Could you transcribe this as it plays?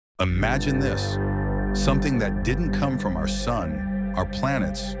Imagine this, something that didn't come from our sun, our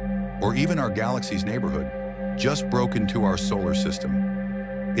planets, or even our galaxy's neighborhood, just broke into our solar system.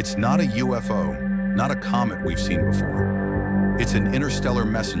 It's not a UFO, not a comet we've seen before. It's an interstellar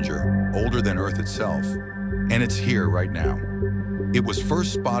messenger, older than Earth itself, and it's here right now. It was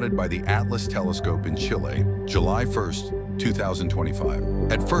first spotted by the Atlas telescope in Chile, July 1st,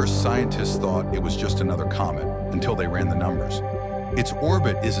 2025. At first, scientists thought it was just another comet until they ran the numbers. Its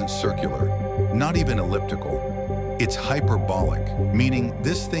orbit isn't circular, not even elliptical. It's hyperbolic, meaning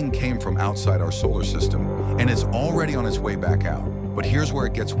this thing came from outside our solar system and is already on its way back out. But here's where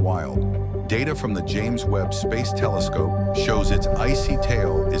it gets wild. Data from the James Webb Space Telescope shows its icy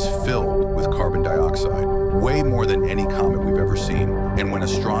tail is filled with carbon dioxide, way more than any comet we've ever seen. And when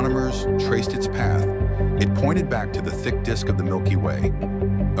astronomers traced its path, it pointed back to the thick disk of the Milky Way,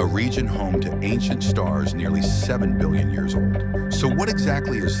 a region home to ancient stars nearly 7 billion years old. So what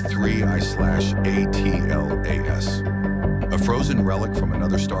exactly is 3I/ATLAS? A frozen relic from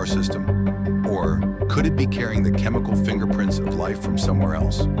another star system? Or could it be carrying the chemical fingerprints of life from somewhere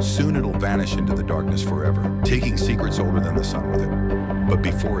else? Soon it'll vanish into the darkness forever, taking secrets older than the sun with it. But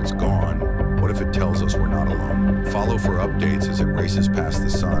before it's gone, what if it tells us we're not alone? Follow for updates as it races past the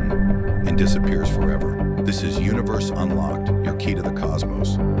sun and disappears forever. This is Universe Unlocked, your key to the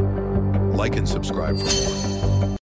cosmos. Like and subscribe for more.